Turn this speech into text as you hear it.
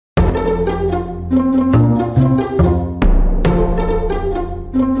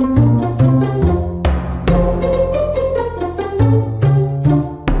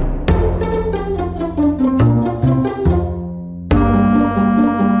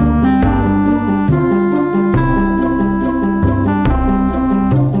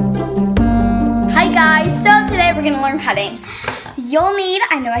we're gonna learn cutting. You'll need,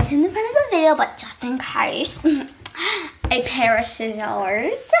 I know I said in the front of the video, but just in case, a pair of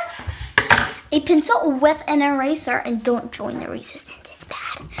scissors, a pencil with an eraser, and don't join the resistance, it's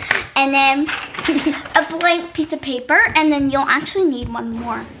bad. And then a blank piece of paper, and then you'll actually need one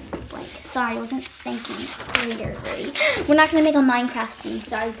more blank. Sorry, I wasn't thinking clearly. We're not gonna make a Minecraft scene,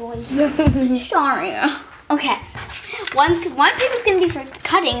 sorry boys. Sorry. Okay, one paper's gonna be for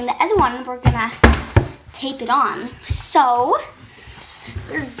cutting, and the other one we're gonna tape it on. So,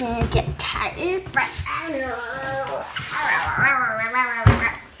 we're gonna get tired.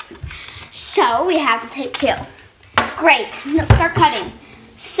 So, we have the tape too. Great, let's start cutting.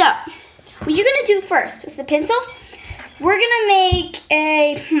 So, what you're gonna do first with the pencil, we're gonna make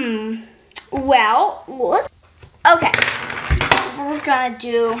a, okay. We're gonna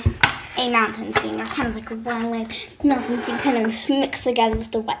do a mountain scene, or kind of like a runway mountain scene, kind of mixed together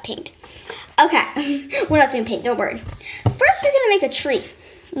with the wet paint. Okay, we're not doing paint, don't worry. First, you're gonna make a tree.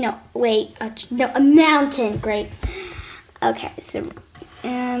 No, wait, a mountain, great. Okay, so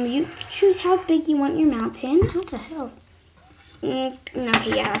you choose how big you want your mountain. That's a hill.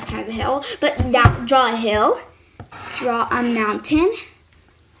 Okay, yeah, that's kind of a hill. But now, draw a hill, draw a mountain,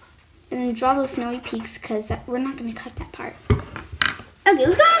 and then draw those snowy peaks, because we're not gonna cut that part. Okay,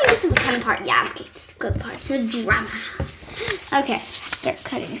 let's go on and get to the cutting part. Yeah, let's get to the good part, to the drama. Okay, start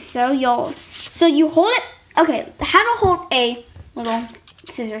cutting. So you hold it. Okay, how to hold a little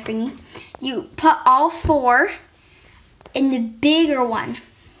scissor thingy. You put all four in the bigger one.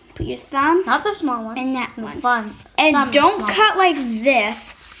 Put your thumb. Not the small one. And that one. Fun. And don't cut like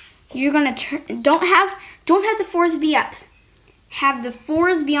this. You're gonna turn. Don't have the fours be up. Have the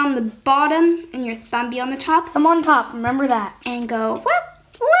fours be on the bottom and your thumb be on the top. I'm on top, remember that. And go whoop,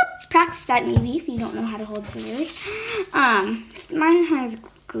 whoop. Practice that maybe if you don't know how to hold scissors. Mine has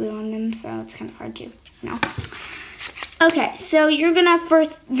glue on them, so it's kind of hard to know. Okay, so you're gonna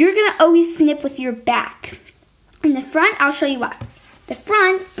always snip with your back. In the front, I'll show you what. The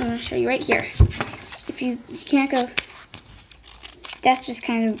front, I'm gonna show you right here. If you can't go, that's just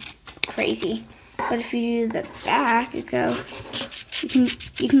kind of crazy. But if you do the back, you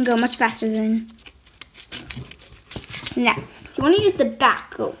can go much faster than that. So you want to use the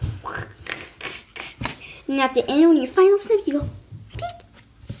back, go. And at the end, when you final snip, you go beep.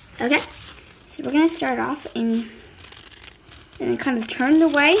 Okay. So we're gonna start off and kind of turn the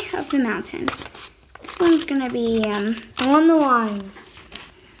way of the mountain. This one's gonna be on the line.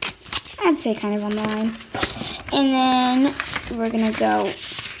 I'd say kind of on the line. And then we're gonna go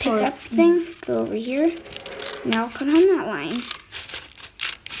pick up the thing, go over here. Now cut on that line.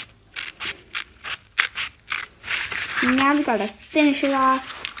 Now we gotta finish it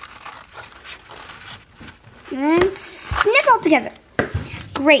off. And then snip all together.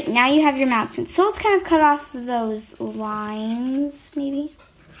 Great, now you have your mountain. So let's kind of cut off those lines, maybe.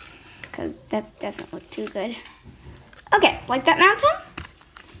 Because that doesn't look too good. Okay, like that mountain?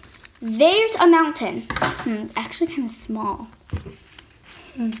 There's a mountain. Actually kind of small.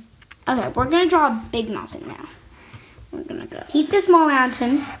 Okay, we're gonna draw a big mountain now. We're gonna go. Keep the small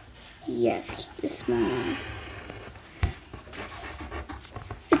mountain. Yes, keep the small one.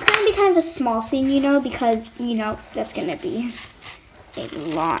 It's gonna be kind of a small scene, because, that's gonna be a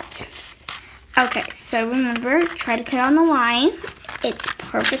lot. Okay, so remember, try to cut on the line. It's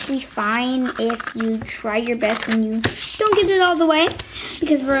perfectly fine if you try your best and you don't get it all the way,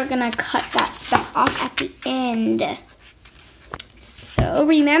 because we're gonna cut that stuff off at the end. So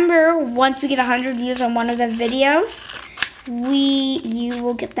remember, once we get 100 views on one of the videos, you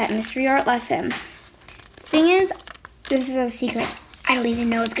will get that mystery art lesson. Thing is, this is a secret. I don't even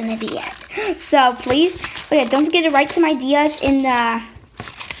know it's gonna be yet. So please, don't forget to write some ideas in the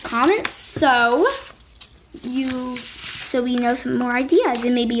comments so we know some more ideas,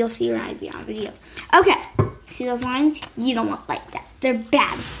 and maybe you'll see your idea on video. Okay, see those lines? You don't want like that. They're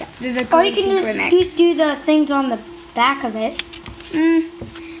bad stuff. They're the or you can just do the things on the back of it.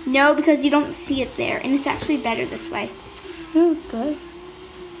 No, because you don't see it there, and it's actually better this way. Good.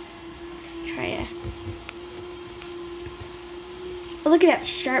 Let's try to. Oh, look at that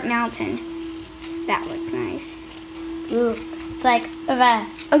sharp mountain. That looks nice. Ooh, it's like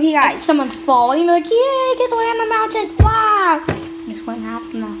okay, guys. If someone's falling, you're like, yay, get away on the mountain! Wow! Just went half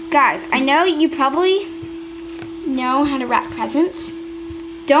the mountain. Guys, I know you probably know how to wrap presents.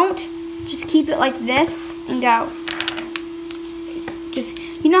 Don't just keep it like this and go. Just,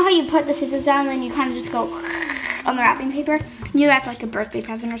 you know how you put the scissors down and then you kind of just go on the wrapping paper? You wrap like a birthday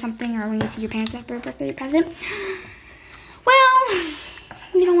present or something, or when you see your parents wrap a birthday present. Well,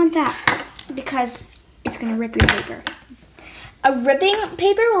 you don't want that because it's going to rip your paper. A ribbing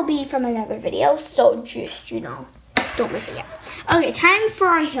paper will be from another video, so just, you know, don't miss it yet. Okay, time for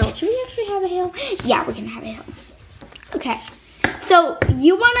our hill. Should we actually have a hill? Yeah, we're gonna have a hill. Okay, so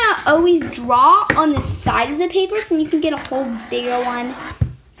you wanna always draw on the side of the paper so you can get a whole bigger one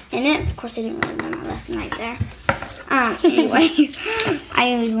in it. Of course, I didn't really learn my lesson right there. Anyway,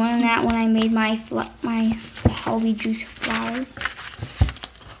 I always learned that when I made my polyjuice flower.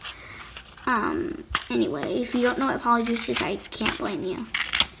 Anyway, if you don't know what polyjuice is, I can't blame you.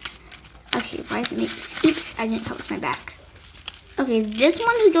 Okay, why does it make this? Oops, I didn't post my back. Okay, this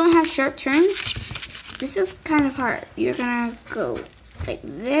one who don't have sharp turns, this is kind of hard. You're gonna go like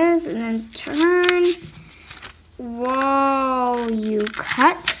this and then turn while you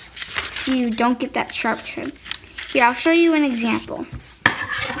cut so you don't get that sharp turn. Here, I'll show you an example.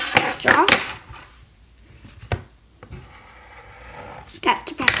 Let's draw. That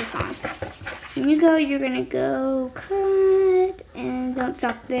to practice on. When you go, you're gonna go cut and don't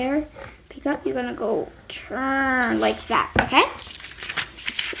stop there. Pick up, you're gonna go turn like that, okay?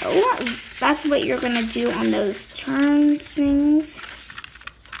 So that's what you're gonna do on those turn things.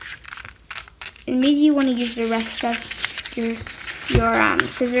 It means you wanna use the rest of your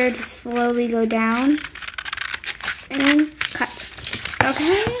scissor to slowly go down and cut,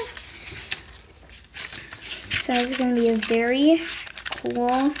 okay? So it's gonna be a very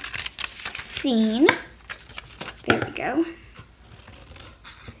cool scene. There we go.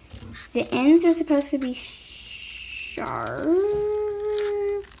 The ends are supposed to be sharp,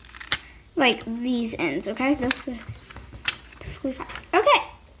 like these ends, okay? Those are perfectly fine. Okay,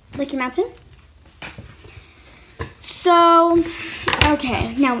 Licky Mountain. So,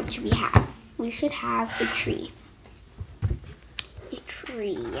 okay, now what should we have? We should have a tree. A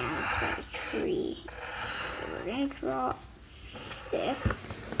tree, yeah, let's write a tree. So we're gonna draw this.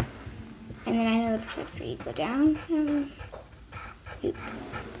 And then I know the perfect tree. Go down.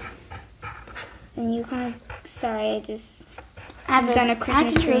 And you kind of, sorry, I haven't done a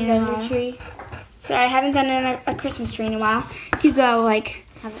Christmas tree in a while. Sorry, I haven't done a Christmas tree in a while. So you go like,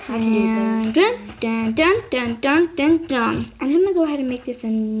 and dun, dun, dun, dun, dun, dun, dun. I'm gonna go ahead and make this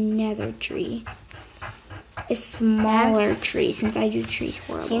another tree. A smaller tree, since I do trees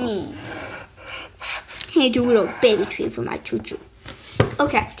horrible. Hey, do a little baby tree for my choo-choo.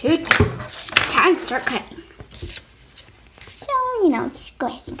 Okay, choo-choo. Time to start cutting. So, you know, just go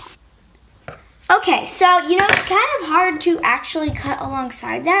ahead and cut. Okay, so, you know, it's kind of hard to actually cut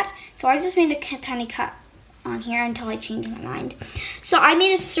alongside that. So I just made a tiny cut on here until I changed my mind. So I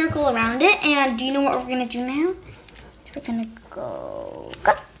made a circle around it, and do you know what we're gonna do now? So we're gonna go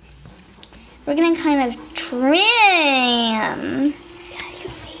cut. We're gonna kind of trim.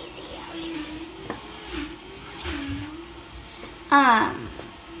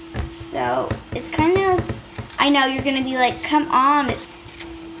 So it's kind of, I know you're gonna be like, come on, it's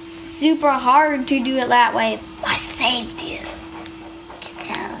super hard to do it that way. I saved you.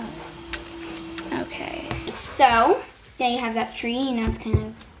 Okay, so then you have that tree. You know it's kind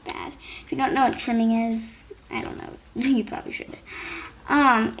of bad. If you don't know what trimming is, I don't know. You probably should.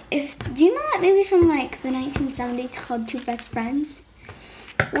 Do you know that movie from like the 1970s called Two Best Friends?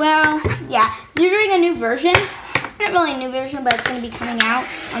 Well, yeah, they're doing a new version. Not really a new version, but it's going to be coming out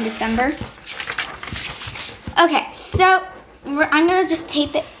on December. Okay, so I'm going to just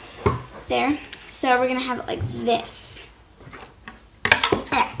tape it there. So we're going to have it like this.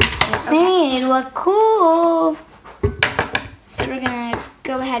 Yeah. See, it look cool. So we're going to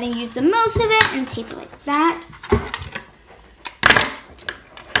go ahead and use the most of it and tape it like that.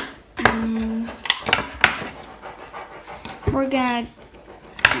 And then we're going to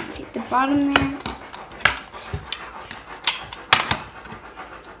take the bottom there.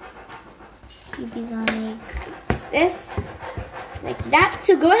 Maybe like this, like that.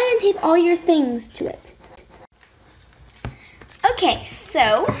 So go ahead and tape all your things to it. Okay,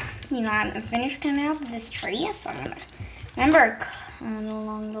 so, you know, I'm finished cutting out this tree, so I'm gonna, remember, cut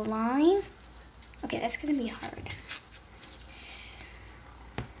along the line. Okay, that's gonna be hard.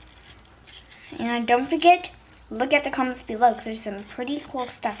 And don't forget, look at the comments below, because there's some pretty cool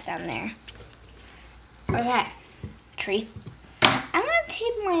stuff down there. Okay, tree. I'm gonna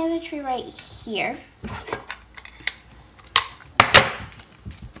tape my other tree right here.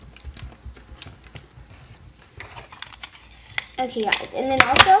 Okay, guys, and then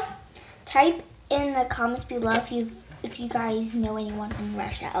also type in the comments below if you guys know anyone from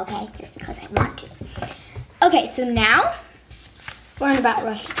Russia. Okay, just because I want to. Okay, so now learn about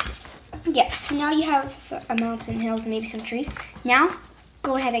Russia. Yes, so now you have a mountain, hills, and maybe some trees. Now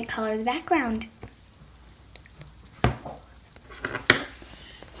go ahead and color the background.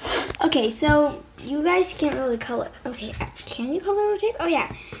 Okay, so you guys can't really color. Okay, can you color over tape? Oh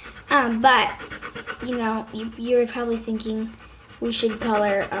yeah. But you know, you're probably thinking we should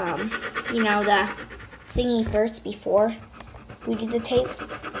color, you know, the thingy first before we do the tape.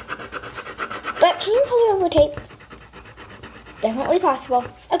 But can you color over tape? Definitely possible.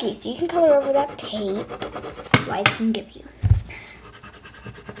 Okay, so you can color over that tape I can give you.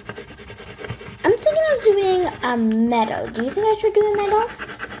 I'm thinking of doing a meadow. Do you think I should do a meadow?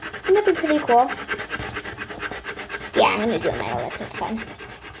 Wouldn't that be pretty cool? Yeah, I'm going to do a meadow. That sounds fun.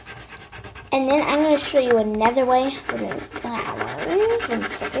 And then I'm going to show you another way for doing flowers. 1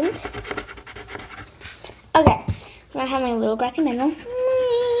 second. Okay, I'm going to have my little grassy meadow.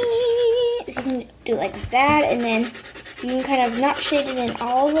 So you can do it like that, and then you can kind of not shade it in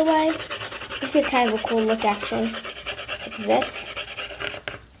all the way. This is kind of a cool look, actually. Like this.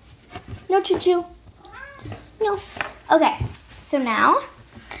 No choo-choo. No. Okay, so now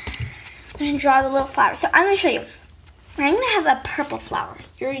I'm going to draw the little flower. So I'm going to show you. I'm going to have a purple flower.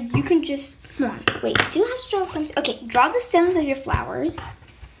 You can just, come on, wait, do you have to draw some? Okay, draw the stems of your flowers.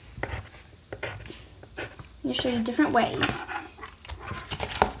 I'm going to show you different ways.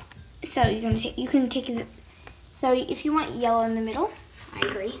 So you can take it. So if you want yellow in the middle, I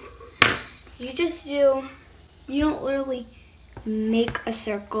agree. You just do, you don't literally make a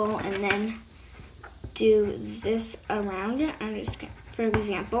circle and then do this around it. I'm just gonna, for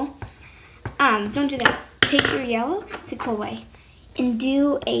example, don't do that. Take your yellow, it's a cool way, and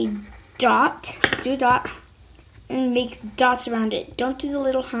do a dot. Just do a dot and make dots around it. Don't do the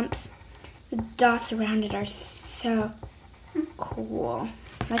little humps. The dots around it are so cool,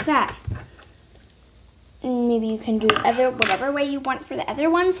 like that. And maybe you can do whatever way you want for the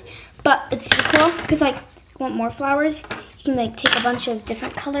other ones, but it's super cool because like if you want more flowers, you can like take a bunch of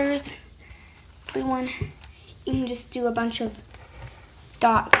different colors. Blue one, you can just do a bunch of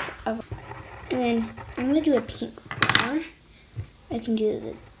dots of, and then I'm gonna do a pink flower. I can do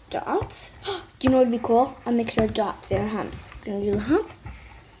the dots. Do you know what would be cool? A mixture of dots and humps. I'm gonna do a hump,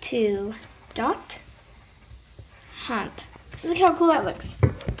 2 dot, hump. Look how cool that looks.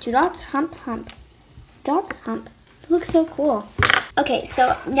 2 dots, hump, hump. Dot, hump. It looks so cool. Okay,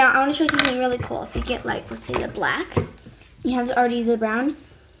 so now I want to show you something really cool. If you get like, let's say the black, you have already the brown,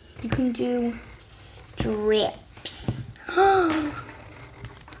 you can do strips.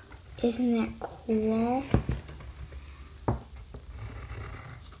 Isn't that cool?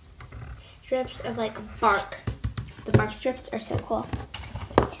 Strips of like bark. The bark strips are so cool.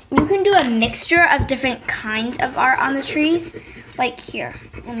 You can do a mixture of different kinds of art on the trees. Like here,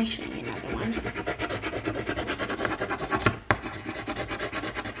 let me show you another one.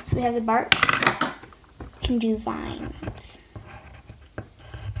 So we have the bark. You can do vines.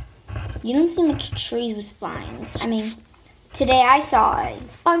 You don't see much trees with vines. I mean, today I saw a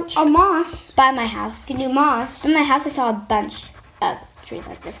bunch. Oh, moss. By my house. You can do moss. In my house I saw a bunch of trees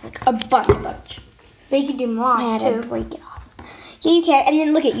like this. Like a bunch. But you can do moss I had too. to break it off. Yeah, you can. And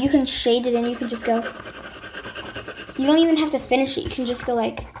then look you can shade it in. You can just go. You don't even have to finish it. You can just go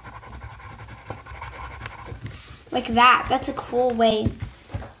like that. That's a cool way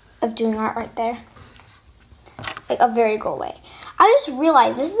of doing art right there. Like a very cool way. I just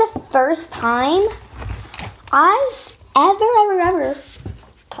realized this is the first time I've ever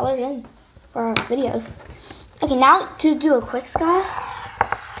colored in for our videos. Okay, now to do a quick sky.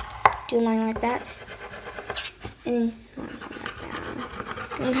 Do a line like that. And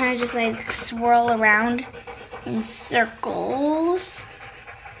kind of just like swirl around in circles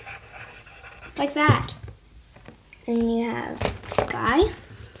like that. And you have sky,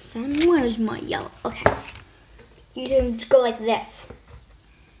 sun. Where's my yellow? Okay, you can go like this.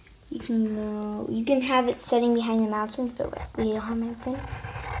 You can have it setting behind the mountains, but we don't have anything.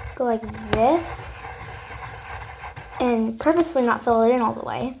 Go like this, and purposely not fill it in all the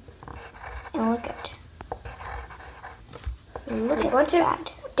way. And look at. Look at a bunch of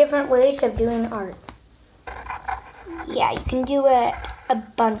different ways of doing art. Yeah, you can do it a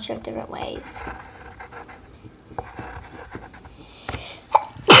bunch of different ways.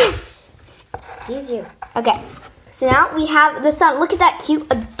 Excuse you. Okay, so now we have the sun. Look at that cute,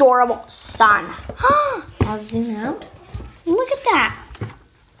 adorable sun. I'll zoom out. Look at that.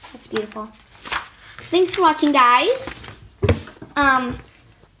 That's beautiful. Thanks for watching, guys.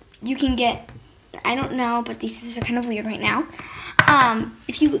 You can get, I don't know, but these are kind of weird right now.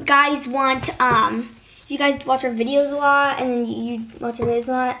 If you guys want, if you guys watch our videos a lot, and then you watch our videos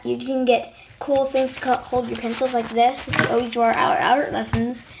a lot, you can get cool things to hold your pencils like this. If you always do our art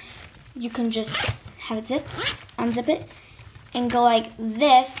lessons, you can just have it zip, unzip it, and go like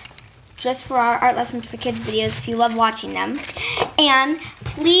this just for our Art Lessons for Kids videos if you love watching them. And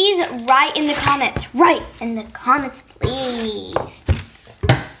please write in the comments. Write in the comments, please.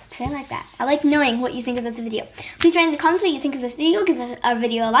 Say it like that. I like knowing what you think of this video. Please write in the comments what you think of this video. Give us our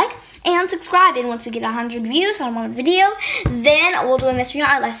video a like and subscribe. And once we get 100 views on one video, then we'll do a mystery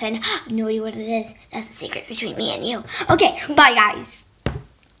art lesson. No idea what it is. That's the secret between me and you. Okay, bye guys.